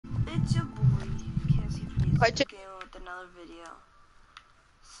it's your boy, Cassie Please Part two. again with another video.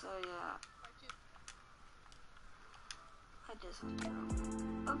 So yeah. I just went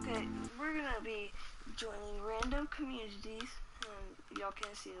down. Okay, we're gonna be joining random communities. Y'all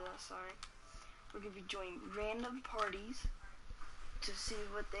can't see that, sorry. We're gonna be joining random parties to see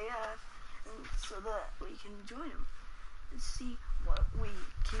what they have, and so that we can join them and see what we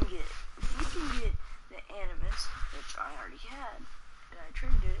can get. If we can get the Animus, which I already had, and I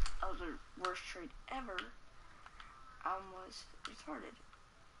traded it, that was the worst trade ever. I was retarded.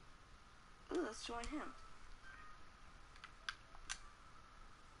 Ooh, let's join him.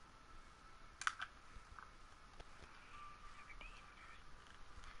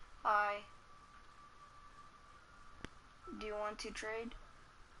 Hi. Do you want to trade?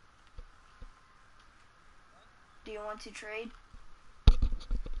 Do you want to trade?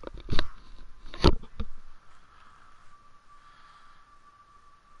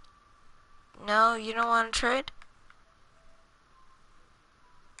 No, you don't want to trade?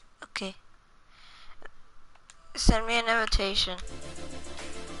 Okay. Send me an invitation.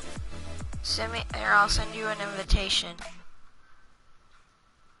 I'll send you an invitation.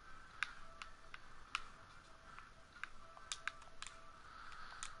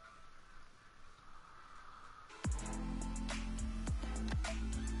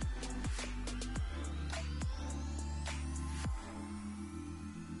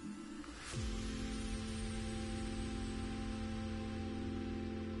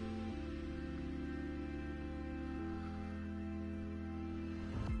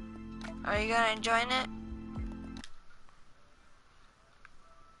 Are you gonna join it?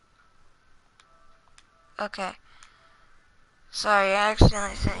 Okay. Sorry, I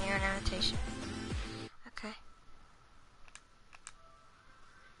accidentally sent you an invitation. Okay.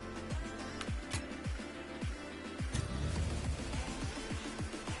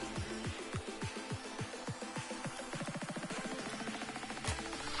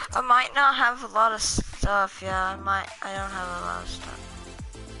 I might not have a lot of stuff, yeah, I don't have a lot of stuff.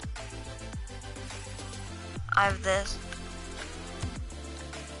 I have this.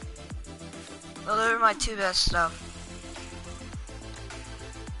 Well, those are my two best stuff.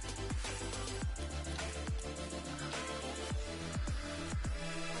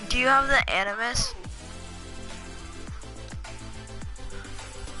 Do you have the Animus?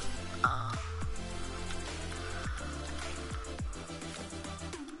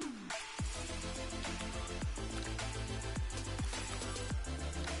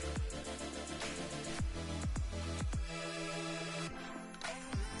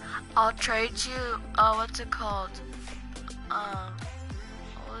 I'll trade you, what's it called? What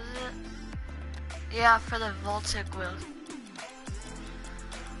was it? Yeah, for the Voltic wheels.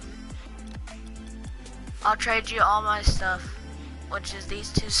 I'll trade you all my stuff, which is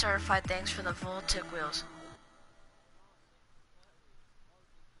these two certified things for the Voltic wheels.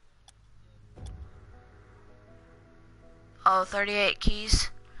 Oh, 38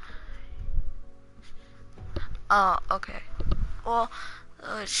 keys? Oh, okay. Well,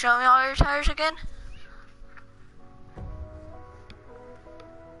 show me all your tires again.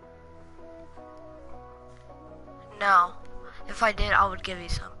 No. If I did, I would give you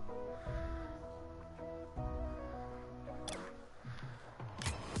some.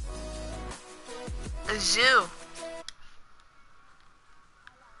 A zoo.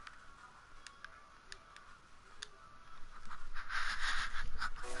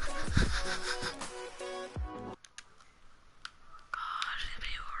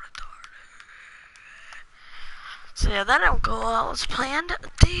 So yeah, that didn't go out as planned.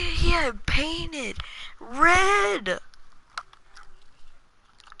 He had painted red.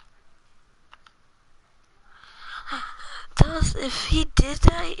 If he did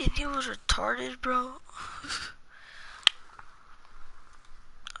that and he was retarded, bro.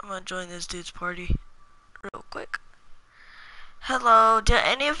 I'm gonna join this dude's party real quick. Hello, do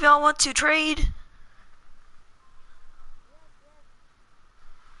any of y'all want to trade?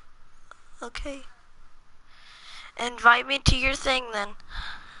 Okay. Invite me to your thing then.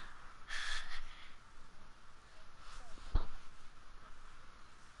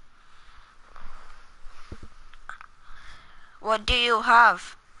 What do you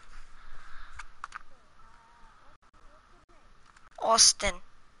have? Austin.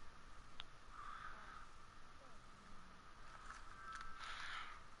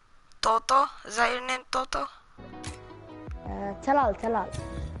 Toto? Is that your name, Toto? Talal. Talal.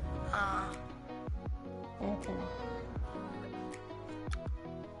 Okay.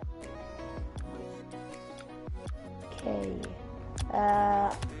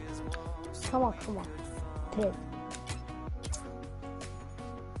 Come on. Take.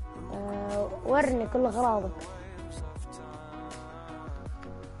 ورني كل أغراضك.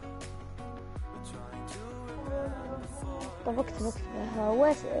 طب اكتب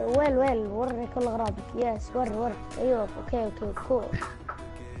ويل ورني كل أغراضك. يس ور أيوه أوكي كول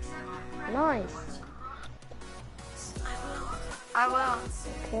نايس. I will.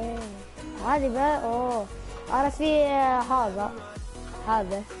 اوكي هذه بقى اوه انا في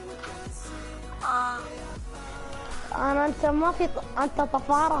هذا انا انت ما في انت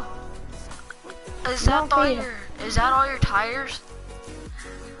طفارة. Is that all your tires?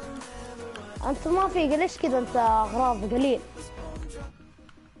 انت ما في ليش كذا انت اغراض قليل.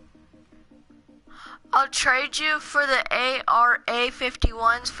 I'll trade you for the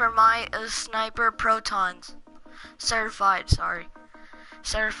ARA-51s for my sniper protons. Certified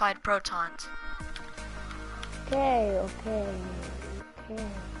protons. Okay.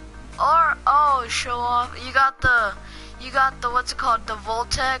 Or show off. You got the what's it called? The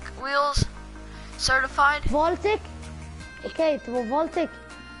Voltec wheels certified. Voltec. Okay, تبغى Voltec.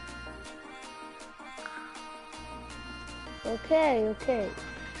 Okay.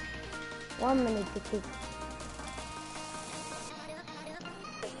 1 minute please.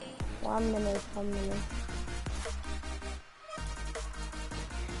 1 minute.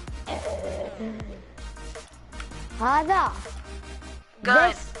 هذا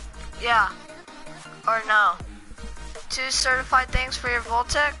good. This. Yeah. Or no. 2 certified things for your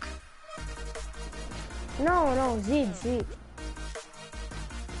Voltec? No, زيد.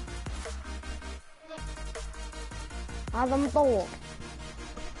 هذا مطور.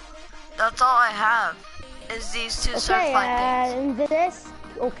 That's all I have. Is these 2 certified things. And this.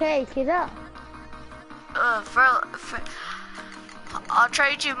 Okay, كذا. I'll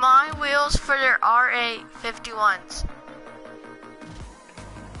trade you my wheels for your RA-51s.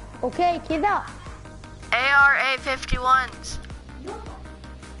 Okay, كذا. ARA-51s.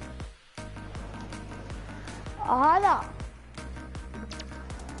 هذا.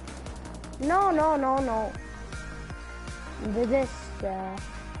 No. This.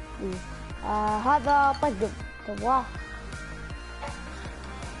 هذا طقم تبغاه.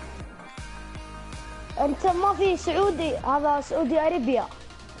 انت ما في سعودي. هذا سعودي عربية.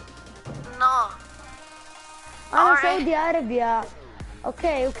 No. انا Alright. سعودي عربية.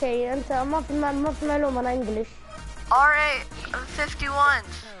 اوكي انت ما في معلومة انا انجلش. RA-51s.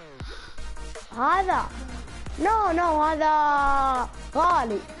 هذا نو هذا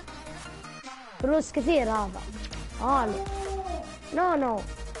غالي فلوس كثير. هذا غالي. نو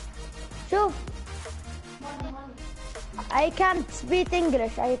شوف I can't speak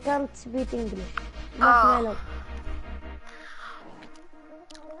English. ما في معلومة.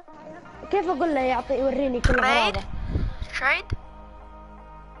 كيف اقول له يوريني كل هذا. Trade?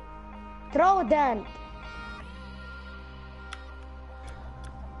 ترودان.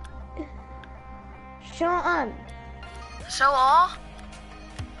 شلون؟ Show all?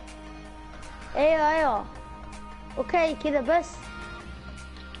 ايوه اوكي كذا بس.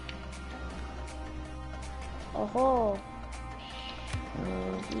 اوهو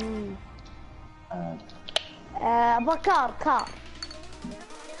ابغى كار.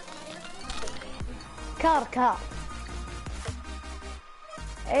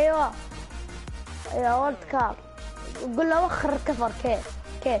 ايوه ولد كار. قول له وخر الكفر.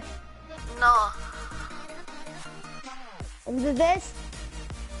 كيف No. And this.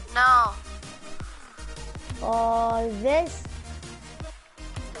 No. This.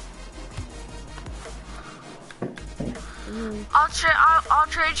 I'll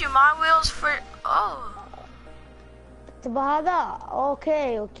trade you my wheels for تبغى هذا.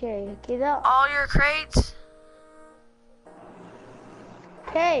 اوكي كذا. all your crates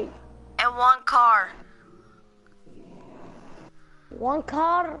Okay. and 1 car. 1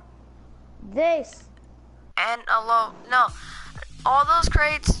 car. This. And a no. All those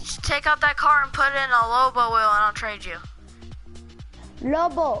crates, take out that car and put it in a Lobo wheel and I'll trade you.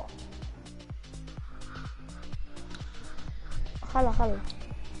 Lobo. خلا.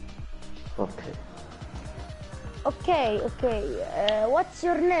 اوكي. What's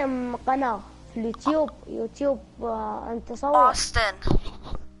your name قناة في اليوتيوب انت صور. Austin.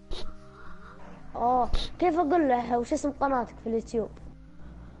 كيف اقول له وش اسم قناتك في اليوتيوب؟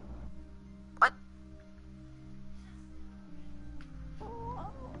 What?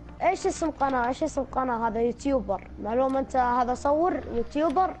 ايش اسم قناة هذا يوتيوبر معلوم انت هذا صور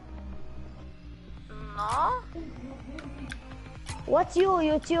يوتيوبر. No. What's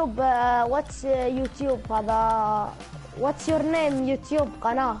يوتيوب هذا. What's your name يوتيوب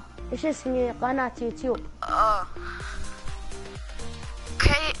قناة. ايش اسم قناة يوتيوب؟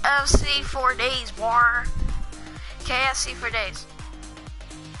 KFC for days, war. KFC for days.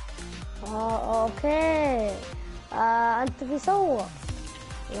 اوكي. انت في صور.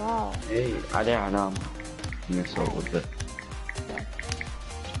 واو. اي عليه علامة يصور بس.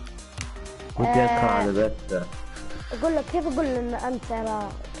 ودي اقرا على بس. اقول لك كيف اقول ان انت على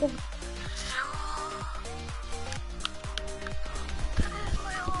كيف.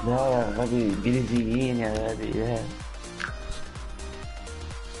 لا يا غبي انجليزيين يا غبي لا.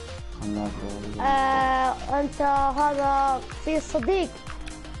 انت هذا في صديق.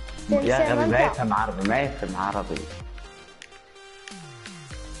 يا غبي ما يفهم عربي ما يفهم عربي.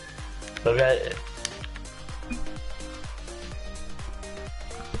 طب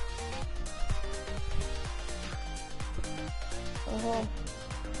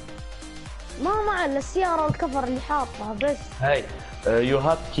ما مع السيارة والكفر اللي حاطها بس. هاي you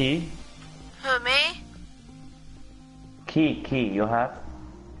have key. Who, me? Key you have.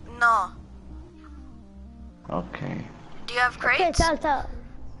 No. Okay. Do you have اوكي crates?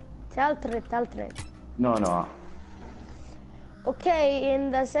 تعال تريد. No. اوكي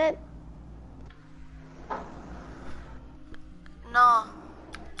in the set. No.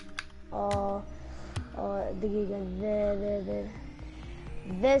 دقيقة.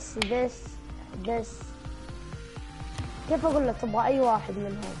 this كيف اقول لك تبغى اي واحد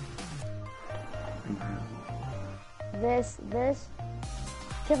منهم. this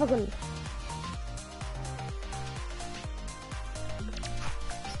كيف اقول لك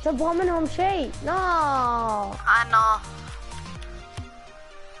تبغى منهم شيء. no I know.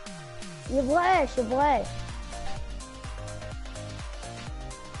 يبغى ايش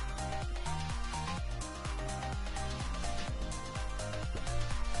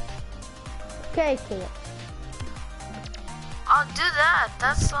اوكي كذا. I'll do that.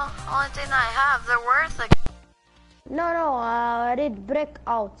 That's the only thing I have. They're worth it. no اريد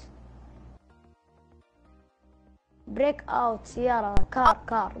break out سيارة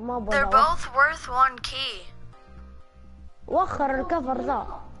كار ما They're ابغى. both worth 1 key. وخر الكفر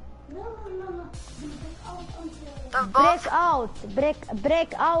ذا. They're both.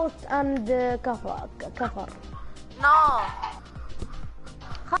 break out and كفر. No.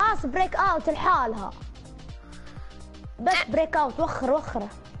 خلاص بريك اوت لحالها بس. بريك اوت وخرها.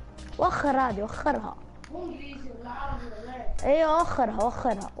 ايوه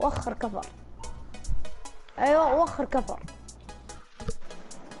وخر كفر. ايوه وخر كفر.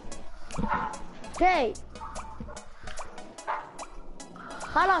 اوكي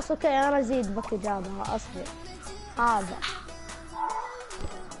خلاص اوكي انا ازيد بك اجابها. اصبر هذا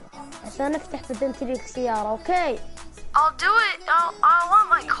عشان نفتح بدنت ليك سيارة. اوكي I'll do it. I want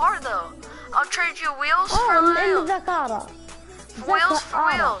my car though. I'll trade you wheels for wheels. Wheels for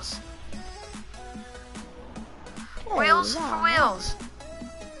wheels. Wheels for wheels.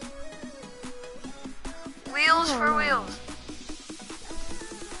 Wheels for wheels.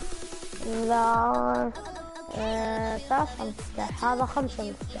 لا 3 مفتاح. هذا 5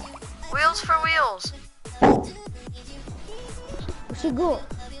 مفتاح. Wheels for wheels. وش يقول؟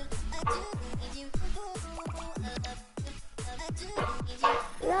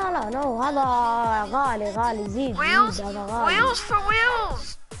 لا نو هذا غالي زيد. Wheels. هذا غالي. Wheels for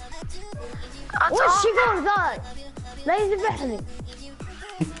wheels. That's وش all. يقول ذا؟ لا يذبحني.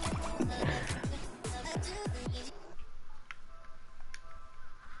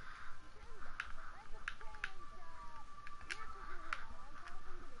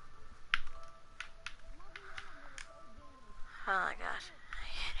 Oh my gosh. I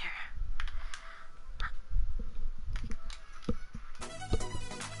can't hear.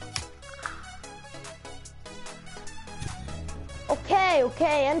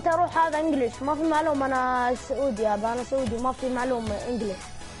 اوكي انت روح. هذا انجليش ما في معلومة. انا سعودي. انا سعودي ما في معلومة انجليش.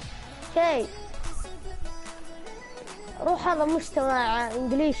 اوكي روح. هذا مجتمع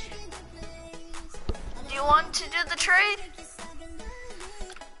انجليش. Do you want to do the trade?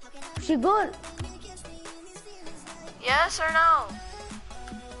 وش يقول؟ Yes or no?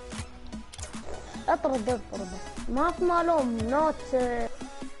 اطرد ما في معلوم. نوت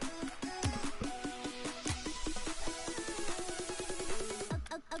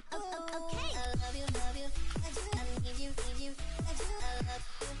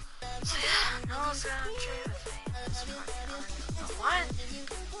So yeah, no one's gonna trade with me. That's funny. Why?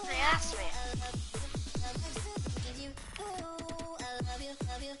 They asked me.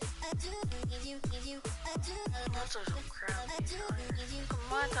 That's some crap.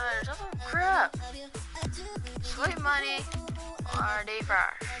 Come on, tires. That's some crap. Sweet money or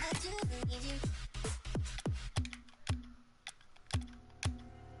defresh.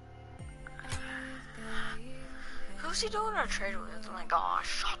 Who's he doing a trade with? Oh my gosh,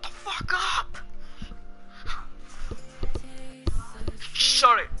 shut the fuck up!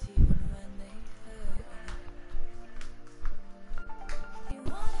 Shut it!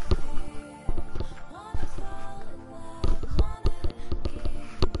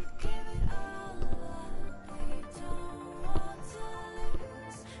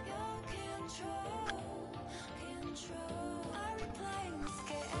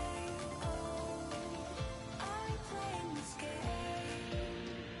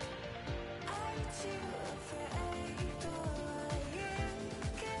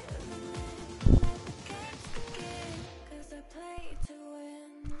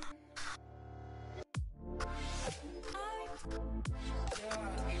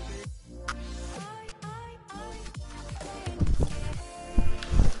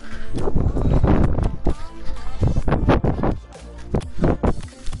 Does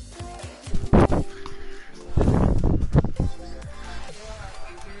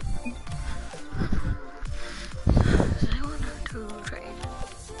anyone have to trade?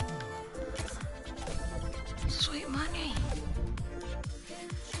 Sweet money.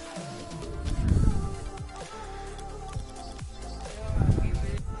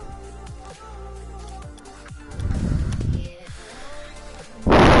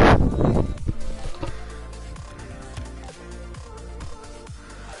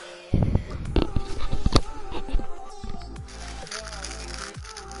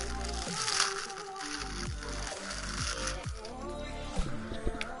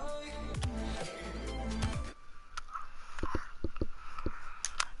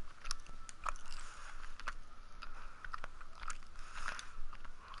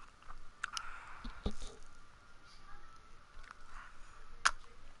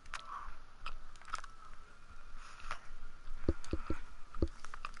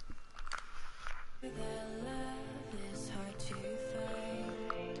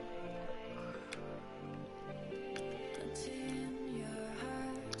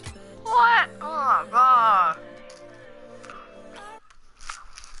 What? Oh my god.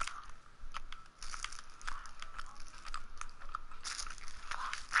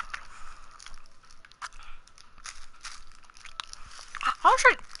 I'll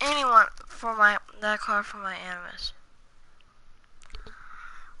trade anyone for that card for my Animus.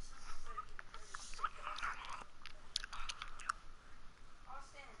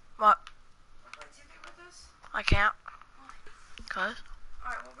 What? I can't. Cause?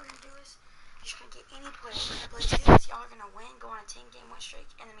 Alright, what we're gonna do is, you're just gonna get any player. We're gonna play this, y'all are gonna win, go on a 10-game win streak,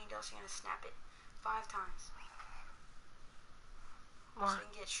 and then me and Dulcie are gonna snap it 5 times. What? So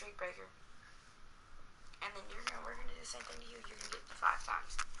we can get streak breaker. And then we're gonna do the same thing to you, you're gonna get the 5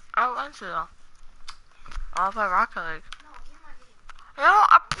 times. I want to though. I'll play Rocket League. No, get my video. No,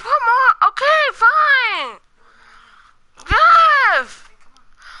 come on. Okay, fine. Jeff!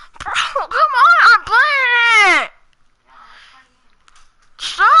 Bro, come on. I'm playing it. No, it's my game.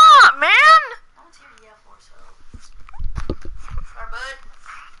 Stop, man. No one's here to yell for, so. Alright, bud.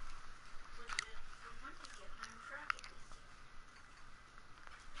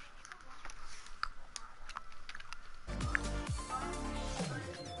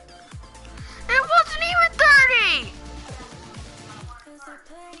 It wasn't even 30.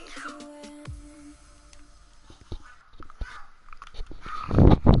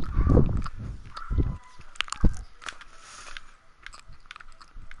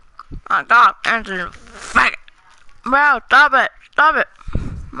 My God, Anthony, fuck it. Bro, stop it. Stop it.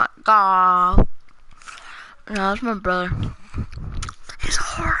 My God. No, that's my brother. He's a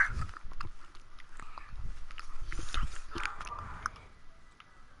whore.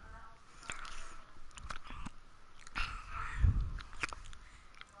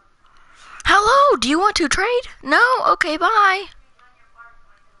 Hello, do you want to trade? No? Okay, bye.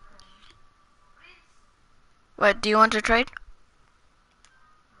 What, do you want to trade?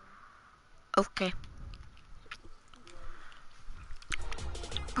 Okay.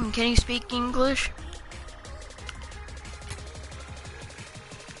 Can you speak English?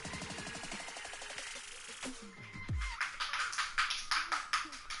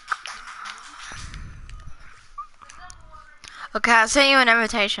 Okay, I'll send you an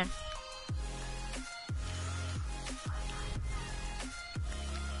invitation.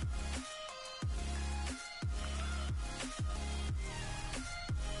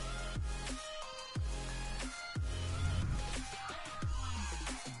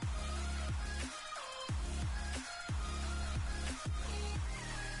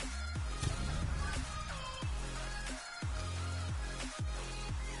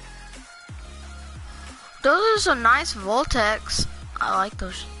 Those are some nice Voltex. I like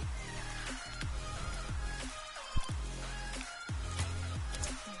those.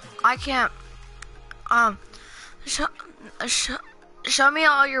 I can't. Show me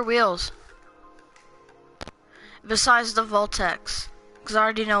all your wheels. Besides the Voltex, because I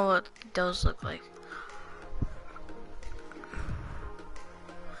already know what those look like.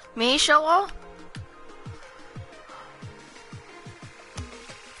 Me show all?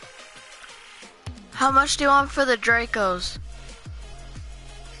 How much do you want for the Dracos?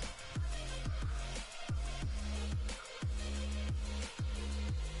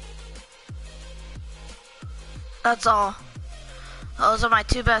 That's all. Those are my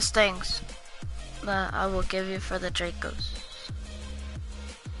 2 best things that I will give you for the Dracos.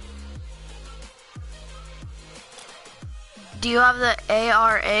 Do you have the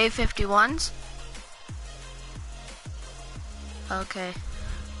ARA 51s? Okay.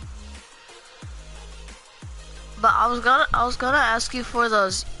 But I was gonna ask you for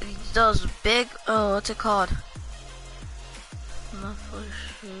those big, oh, what's it called? Muffler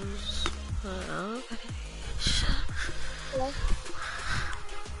shoes. Okay. Hello?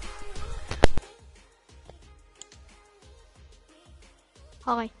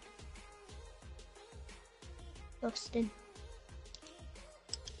 Hi. Austin.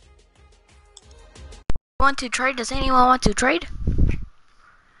 Want to trade? Does anyone want to trade?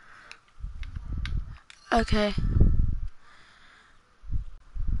 Okay.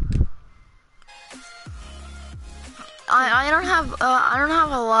 I don't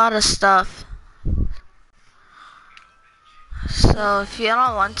have a lot of stuff. So if you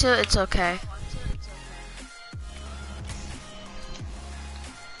don't want to, it's okay.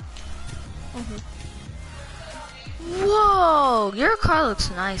 Whoa, your car looks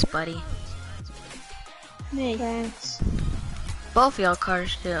nice, buddy. Me. Thanks. Both your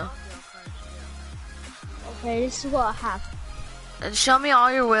cars do. Okay, this is what I have. And show me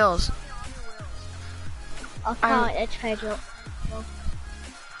all your wheels. I can't trade up.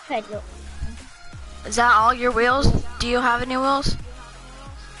 Trade up. Is that all your wheels? Do you have any wheels?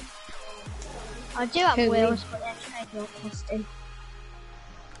 I do have Who, me? wheels, but they're trade up, Austin.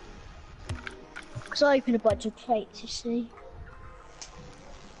 Because I opened a bunch of crates, you see.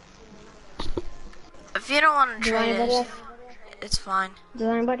 If you don't want to Do trade anybody it, have, it's fine. does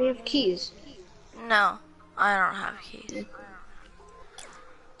anybody have keys? No, I don't have keys.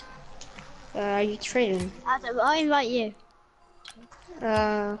 Are you trading? Adam, I invite you.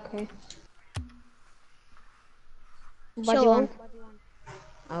 Okay. What do you Sure. want?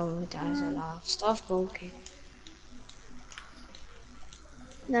 Oh, there's a lot of stuff, but okay.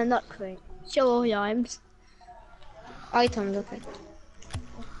 No, not crate. Show all your items. Items, okay.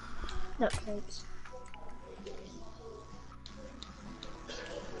 Not crates.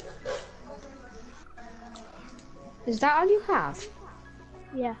 Is that all you have?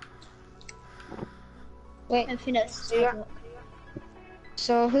 Yeah. Wait, Everything else is So you're- trade up.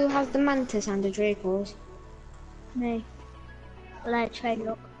 so who has the Mantis and the Dracos? Me. Well, I trade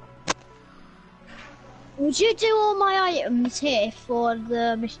up. Would you do all my items here for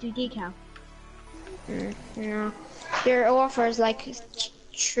the mystery decal? No. Your offer is like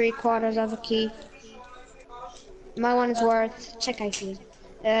 3/4 of a key. My one is worth, check actually,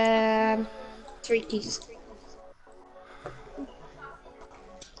 3 keys.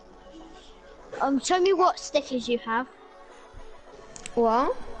 Show me what stickers you have.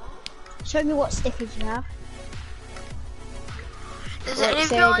 What? Show me what stickers you have. Does Wait,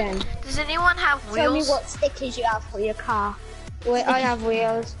 say anyone again. does anyone have Show me wheels? what stickers you have for your car. Wait, I have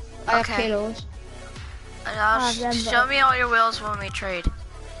wheels. I have Okay. pillows. And I'll them, show but- me all your wheels when we trade.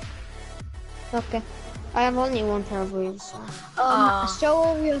 Okay. I have only one pair of wheels. So. Show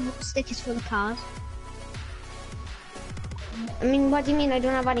all your stickers for the cars. I mean, what do you mean I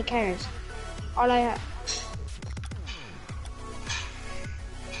don't have any cars? All I have.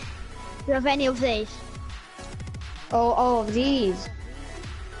 Do you have any of these? Oh, of these.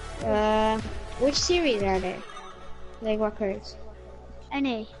 Which series are they? Like what cars?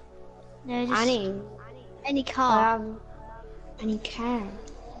 Any? No, just Any car. any car?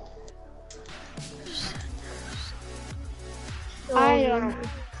 I don't know.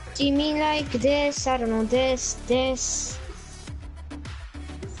 Do you mean like this? I don't know. This.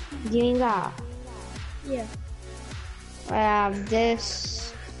 Do you mean that? Yeah. I have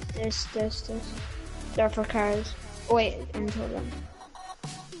this. They're for cars. Wait, until them.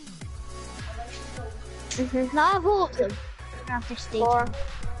 Can I have all of them? You can have this Four. decal.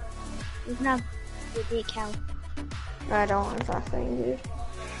 You can have the decal. I don't want that thing, dude.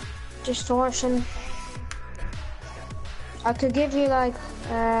 Distortion. I could give you like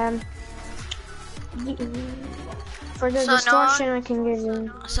for the So no distortion I can give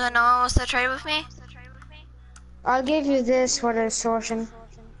you. So no one wants to trade with me? I'll give you this for the distortion.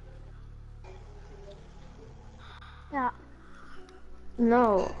 Yeah.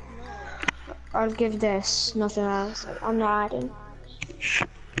 No. I'll give this, nothing else. I'm not adding.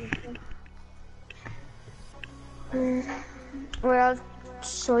 Well,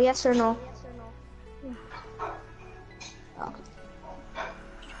 so yes or no?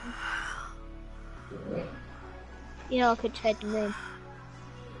 You know, I could trade them in.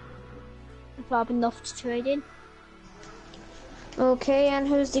 If I have enough to trade in. Okay, and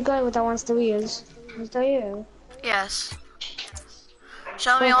who's the guy that wants the wheels? Is that you? Yes.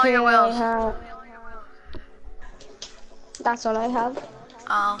 Show me all your wheels. That's all I have.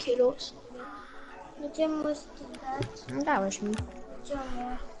 Oh. Kilos. That was me.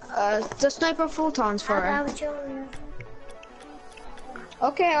 The sniper photons for her.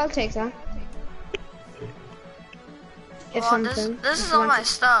 Okay, I'll take that. If Well, this something. this if is you all my want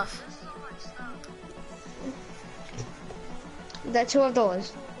stuff. the two of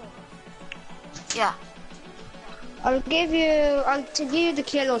those. Yeah. I'll give you the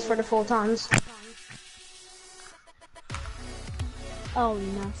kilos for the full tons. Oh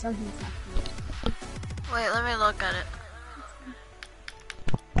no, something's happening. Wait, let me look at it.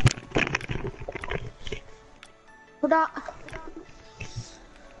 Put that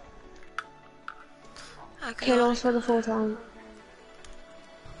Okay. kilos for the full ton.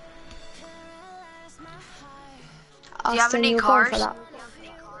 Do you have any For cars? that.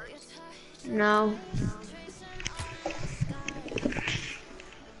 No.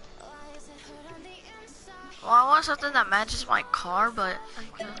 Well, I want something that matches my car, but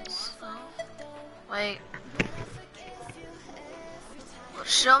I guess. Wait.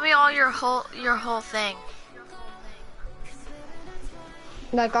 Show me all your whole thing.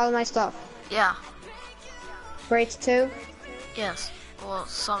 Like all my stuff. Yeah. Rates 2. Yes. Well,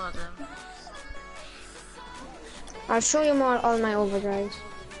 some of them. I'll show you all my overdrives.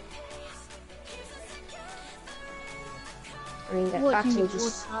 I mean, that What's in actually your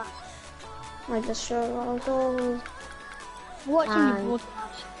just. broadcast? I just show all those. What's in your And-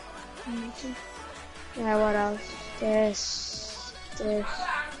 broadcast? Yeah, what else? This.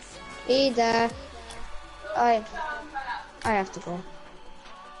 Either. I have to go.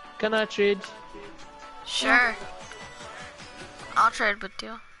 Can I trade? Sure. I'll trade with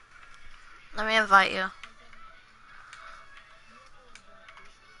you. Let me invite you.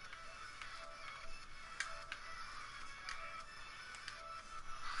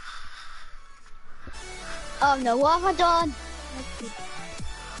 Oh no, what have I done?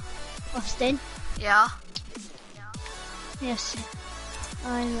 Austin? Yeah. Yes.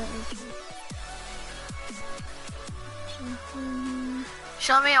 I know.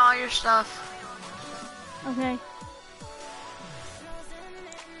 Show me all your stuff. Okay.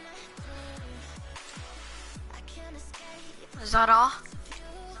 Is that all?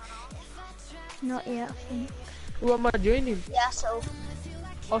 Not yet, I think. Who am I joining? Yeah, so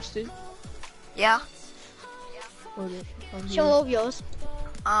Austin? Yeah. Or the- I'm show here. all of yours.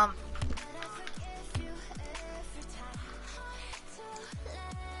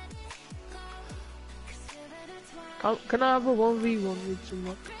 Can I have a 1v1 with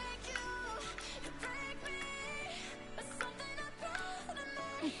someone?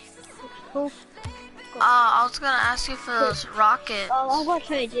 Cool. I was gonna ask you for those rockets. Oh, I've got to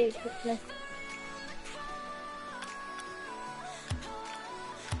trade you quickly.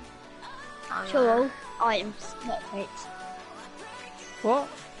 Oh, Show yeah. all items, not crates. What?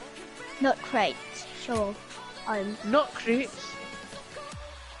 Not crates. Show all items. Not crates.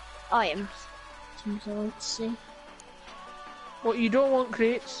 Items. Items I want to see. What, you don't want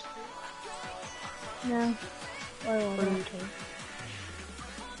crates? No. I don't want Mm. to.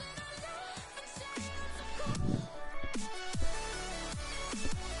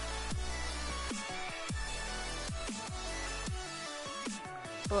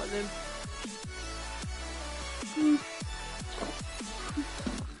 What then?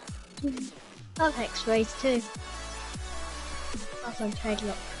 I'll take sprays too. That's on trade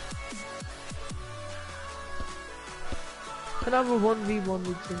lock. Can I have a 1v1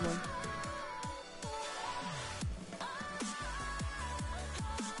 with someone?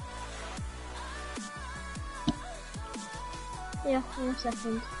 Yeah, in a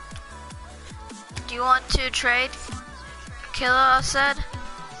second. Do you want to trade? Killa said.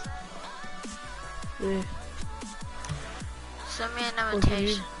 Yeah. Send me an What do you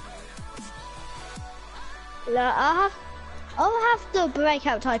invitation. Look, I'll have to break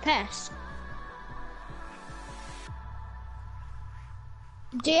out Type S.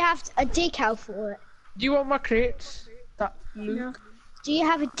 Do you have a decal for it? Do you want my crates? That loot? Do you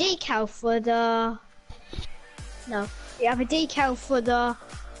have a decal for the? No. Do you have a decal for the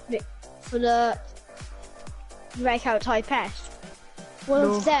breakout Type S? One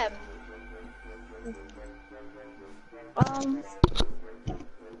No. of them.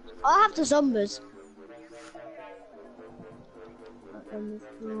 I'll have the Zombers.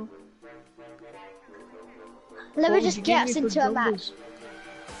 Let What me would just you get give us me for into a match. numbers?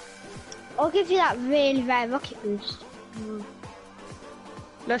 I'll give you that really rare rocket boost.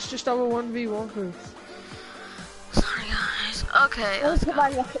 Let's just have a 1v1 first. Sorry guys. Okay. I'll let's put go.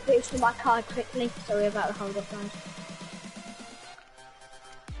 my rocket boost in my card quickly. Sorry about the hold up, guys.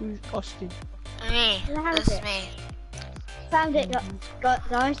 Who's Austin? Me. Can I have This is it? me. Found it, guys.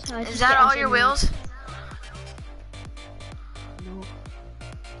 I Is just that get all us your in wheels? No.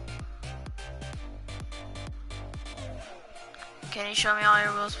 Can you show me all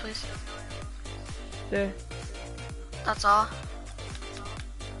your wheels, please? There. That's all.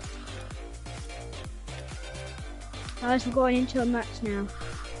 Guys, we're going into a match now.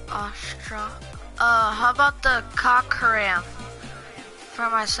 Astra. How about the Cockram for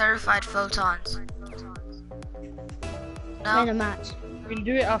my certified photons? In No? a match. We'll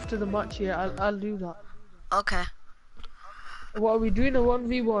do it after the match, yeah, I'll do that. Okay. What are we doing, a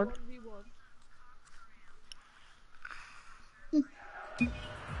 1v1?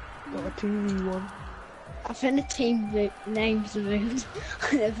 Or a 2v1? I think the team names moved.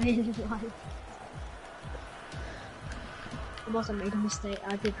 I really like. I must have made a mistake.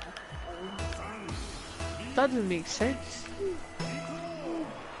 I did that. That doesn't make sense.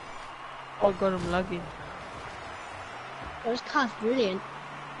 Oh god, I'm lagging. Oh, this car's brilliant.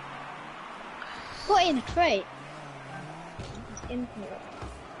 Put it in a crate. Import.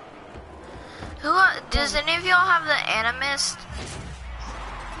 Does any of y'all have the Animist?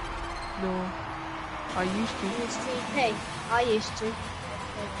 No. I used to. Hey, I used to.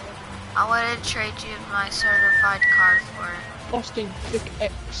 I wanted to trade you my certified card for it. Austin, click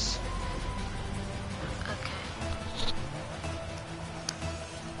X. Okay.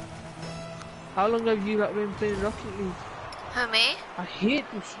 How long have you like been playing Rocket League? Who, me? I hate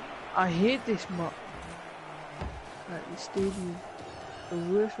this map. Like the stadium. The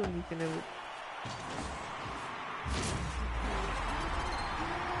worst one you can ever.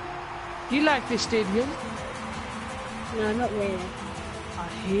 Do you like this stadium? No, not really. I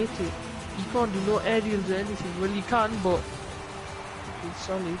hate it. You can't do no aerials or anything. Well, you can, but it's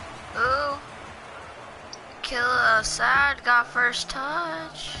solid. Ooh. Kill Assad got first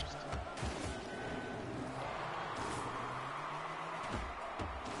touch.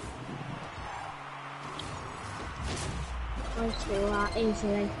 I'll do that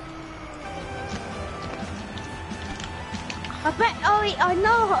easily. I bet I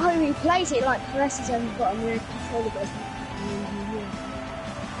know how he plays it, like presses and got a real controller, but it's not.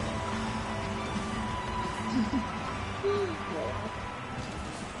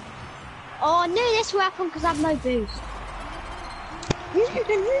 Oh, I knew this would happen because I have no boost.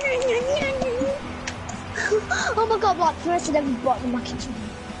 Oh my god, like pressing every button in my kitchen.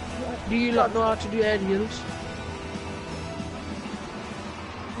 Do you like know how to do aerials?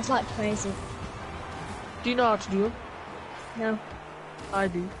 It's like crazy. Do you know how to do them? No. I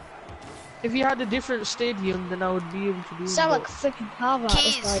do. If you had a different stadium, then I would be able to do them. Sound like but- a freaking power out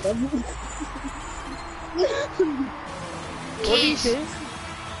this guy does. What do you say?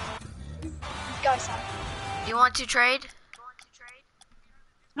 Go, Sam. You want to trade?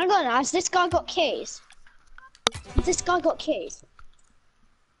 Hang on, has this guy got keys? Has this guy got keys?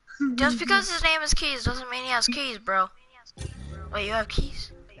 Just because his name is Keys doesn't mean he has keys, bro. Wait, you have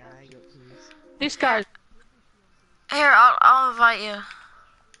keys? This guy. Here, I'll invite you.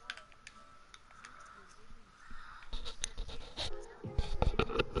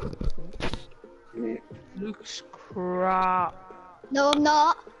 Looks crap. No, I'm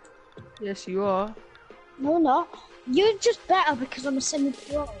not. Yes, you are. No, I'm not. You're just better because I'm a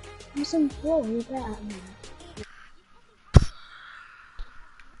semi-pro. I'm a semi-pro, you're better than me.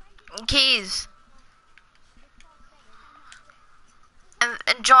 Keys. And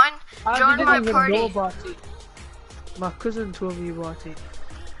join I my didn't even know party. about it. My cousin told me about it.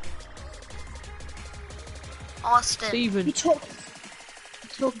 Austin. Steven. You talk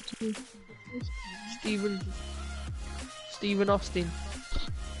to me. Steven Austin.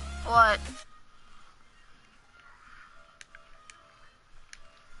 What?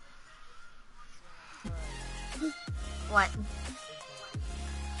 What?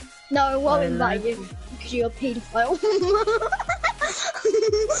 No, I won't I invite like you because you're a paedophile.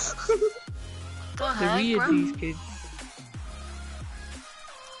 The They're heck, weird, bro? these kids.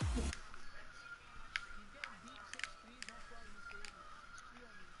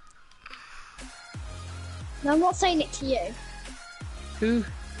 No, I'm not saying it to you. Who?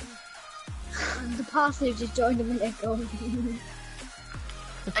 The person who just joined a minute ago.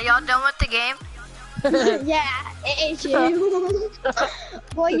 Are y'all done with the game? Yeah, it is you.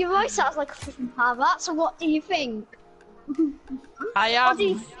 Well, your voice sounds like a freaking pervert, so what do you think? I What do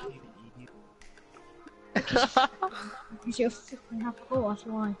you am. Because you're freaking have cool, that's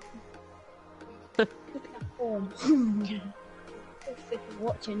why. Look at that form. You're freaking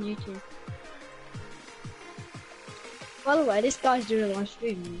watching YouTube. By the way, this guy's doing a live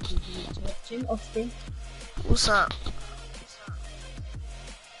stream. You can watch him, Austin. What's up?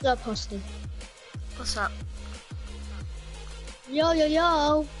 What's up, Austin? What's up? Yo, yo,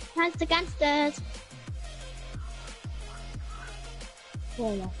 yo! Hands to gangsters!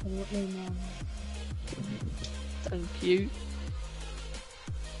 Oh, my fault, no, no. Thank you.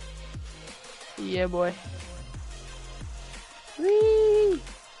 Yeah, boy. Whee!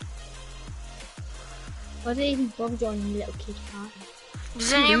 I didn't even bother joining the little kid party.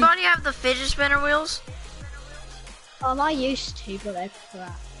 Does anybody have the fidget spinner wheels? I used to, but they're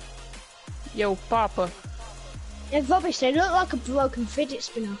crap. Yo, Papa. They're rubbish. They look like a broken fidget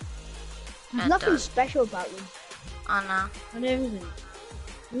spinner. There's It nothing does. special about them. I know. And everything.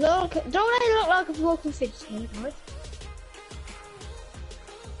 Look, don't they look like a broken fidget spinner, right?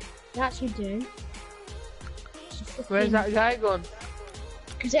 They actually do. Where's that guy gone?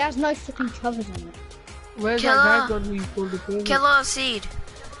 Because it has no fucking covers on it. Where's Killer. that guy gone who you pulled the trigger? Kilo a seed.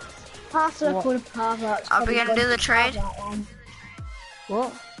 Half of What? called a pervert. Are we gonna do the trade?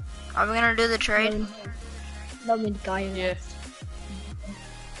 What? Are we gonna do the trade? Not with the guy in Yeah. it.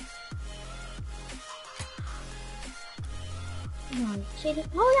 No, see, how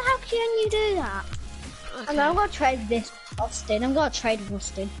the hell can you do that? Okay. And I'm gonna trade this Austin. I'm gonna trade with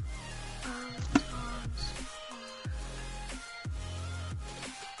Austin.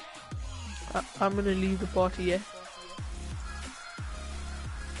 I'm gonna leave the party, yeah?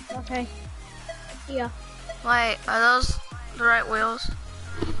 Okay. Yeah. Wait, are those the right wheels?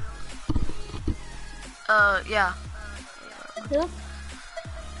 Yeah. Yeah.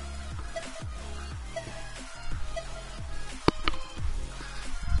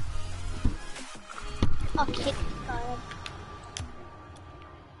 Okay.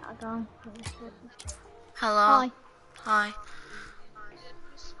 Go. Hello. Hi, Hi.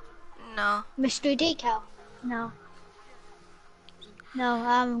 No. Mystery Decal. No. No,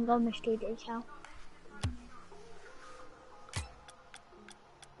 I haven't got Mystery Decal.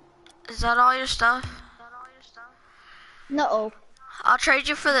 Is that all your stuff? Not all. I'll trade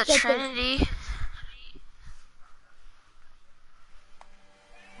you for the Yeah, Trinity.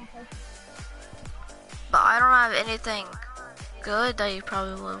 But I don't have anything good that you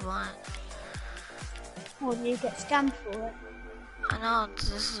probably would want. Or do you get scammed for it? I know,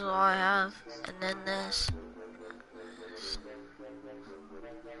 this is all I have. And then this.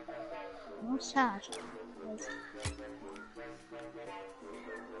 What's that?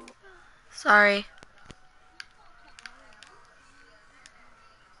 Sorry.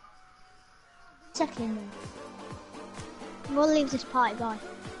 Second then. We'll leave this party, bye.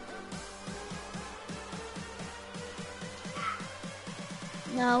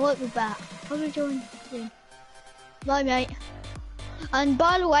 No, I won't be back. Probably join soon. Bye, mate. And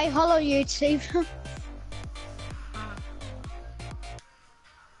by the way, hello YouTube.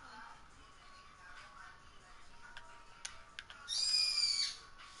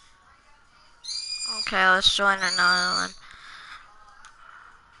 Okay, let's join another one.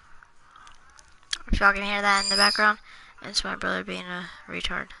 If y'all can hear that in the background, it's my brother being a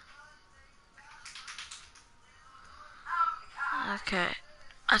retard. Okay,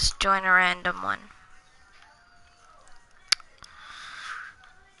 let's join a random one.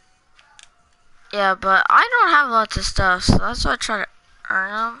 Yeah, but I don't have lots of stuff, so that's why I try to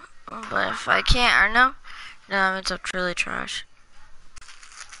earn them. But if I can't earn them, then that means I'm truly trash.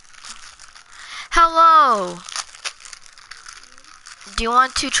 Hello! Do you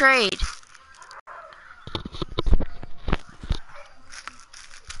want to trade?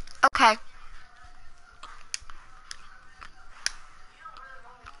 Okay.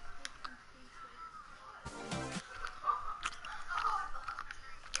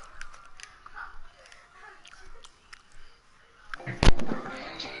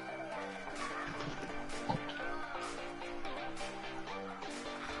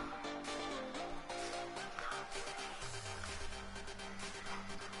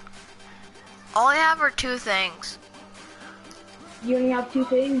 All I have are 2 things. You only have 2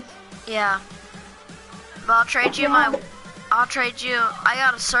 things? Yeah. But I'll trade you I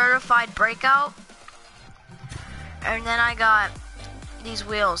got a certified breakout. And then I got these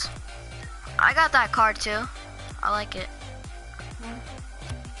wheels. I got that car too. I like it.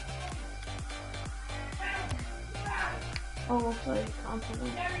 Oh, we'll play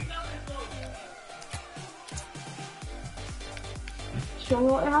confident. Show me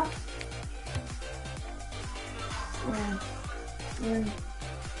what you have. Yeah.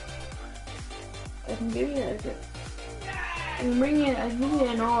 I can give you it. I can bring you. I can give you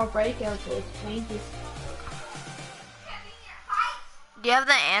an hour breakout so it changes. Do you have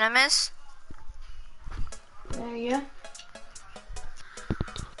the Animus? Yeah.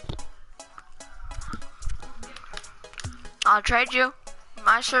 I'll trade you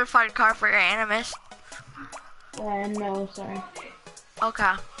my certified car for your Animus. No, sorry.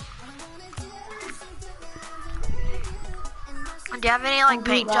 Okay. Do you have any like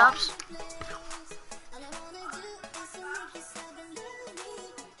paint jobs?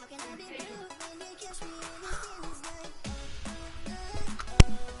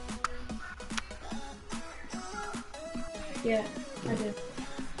 Yeah, I do.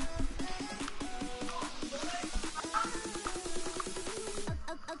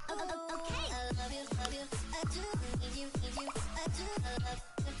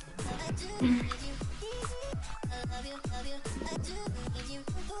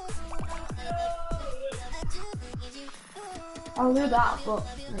 I'll do that, but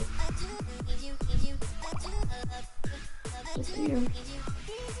like, just you.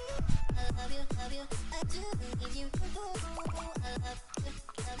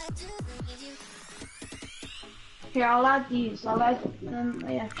 Here, I'll add these. I'll add them.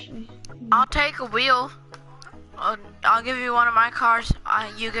 Actually. I'll take a wheel. I'll give you one of my cars.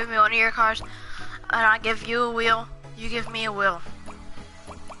 You give me one of your cars, and I give you a wheel. You give me a wheel.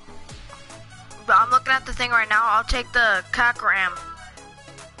 But I'm looking at the thing right now. I'll take the CAC Ram.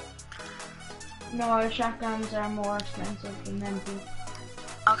 No, shotguns are more expensive than them too.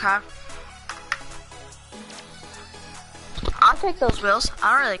 Okay. I'll take those wheels.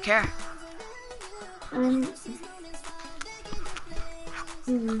 I don't really care. One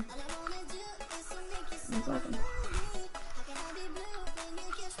second.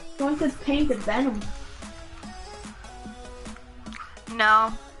 Going to painted Venom.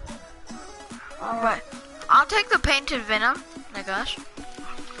 No. Alright. But I'll take the painted Venom. My gosh.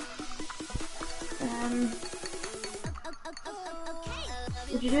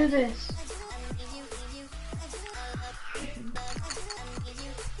 Would you do this?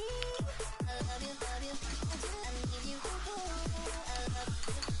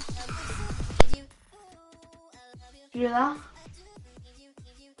 Do that?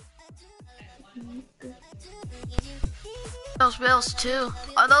 Those wheels too.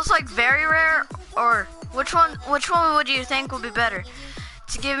 Are those like very rare, or which one would you think would be better?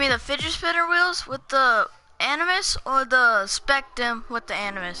 To give me the fidget spinner wheels with the Animus, or the Spectrum with the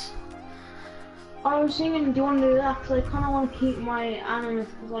Animus? I was thinking, do you want to do that? Because I kind of want to keep my Animus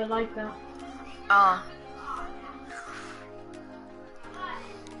because I like that. Oh.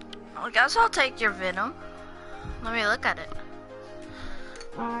 I guess I'll take your Venom. Let me look at it.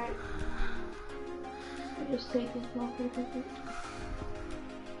 Alright. I'll just take this one for a second.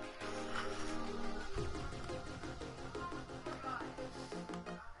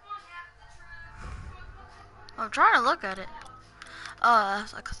 I'm trying to look at it. Oh,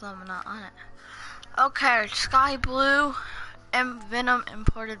 that's like something not on it. Okay, sky blue and Venom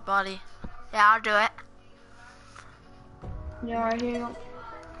imported body. Yeah, I'll do it. Yeah, right here.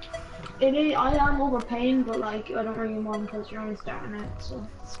 It is, I am overpaying, but like, I don't really mind because you're only starting out, so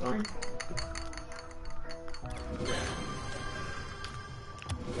it's fine.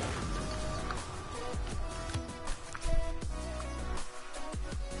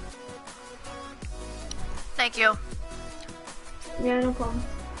 Thank you. Yeah, no problem.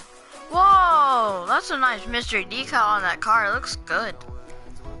 Whoa, that's a nice mystery decal on that car. It looks good.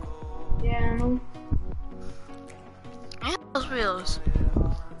 Yeah, I know. And those wheels.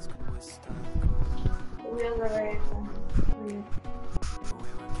 The wheels are very fun.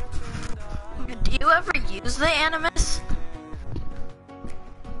 Do you ever use the Animus?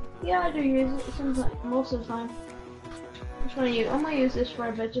 Yeah, I do use it sometimes, most of the time. I might use this for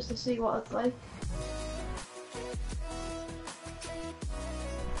a bit just to see what it's like.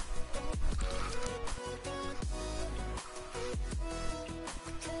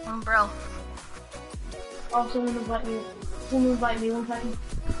 Bro. Oh, someone invite me. Someone invite me 1 second.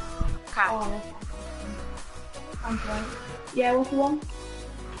 Okay. Oh, I'm sorry. Yeah, what's the one?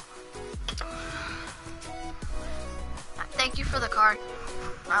 Thank you for the card.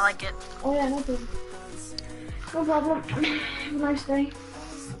 I like it. Oh yeah, no problem. No problem. Have a nice day.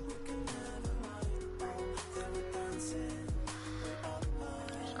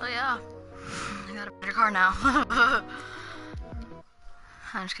 So yeah, I got a better car now.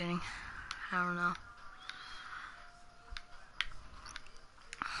 I'm just kidding. I don't know.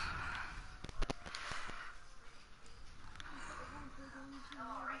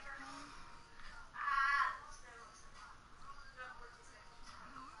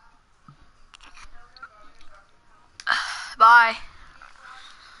 Bye.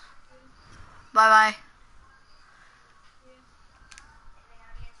 Bye-bye.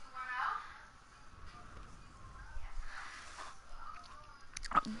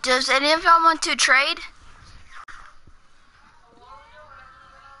 Does any of y'all want to trade?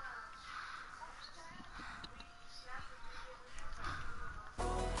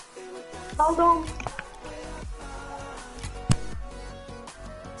 Hold on.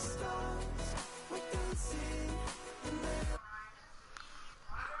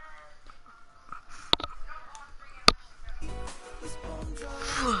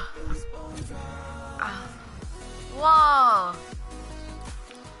 Whoa.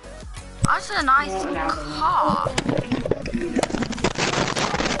 That's a nice car.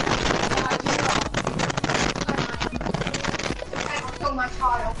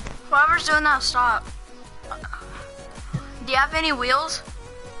 Whoever's doing that, stop. Do you have any wheels?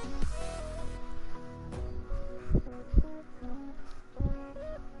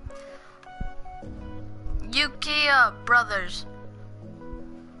 Yukiya Brothers.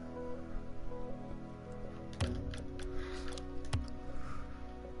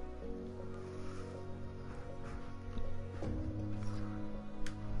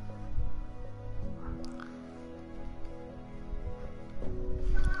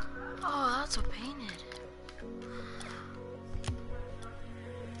 Oh, that's a painted.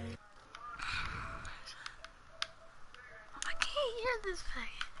 I can't hear this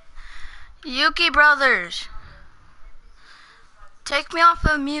thing. Yuki Brothers. Take me off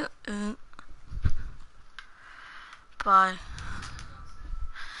of mute. Bye.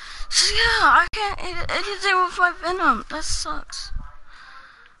 So yeah, I can't eat anything with my venom. That sucks.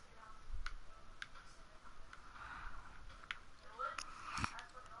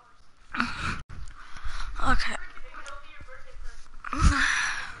 Okay. Okay,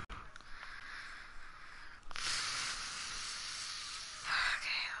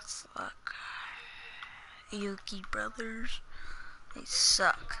 let's look. Yuki Brothers. They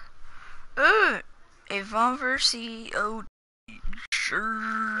suck. Ooh, Avon vs. OD.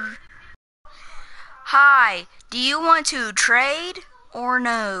 Sure. Hi, do you want to trade or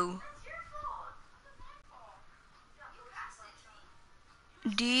no?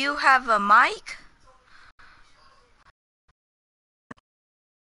 Do you have a mic?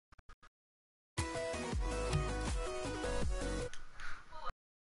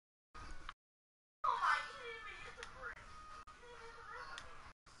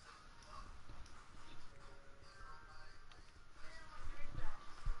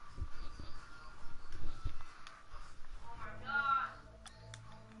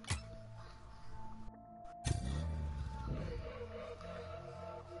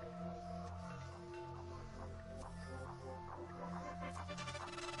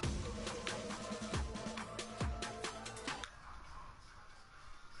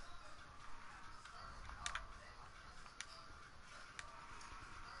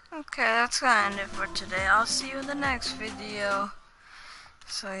 Okay, that's gonna end it for today. I'll see you in the next video.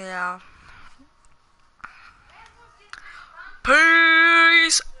 So yeah.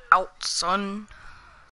 Peace out, son.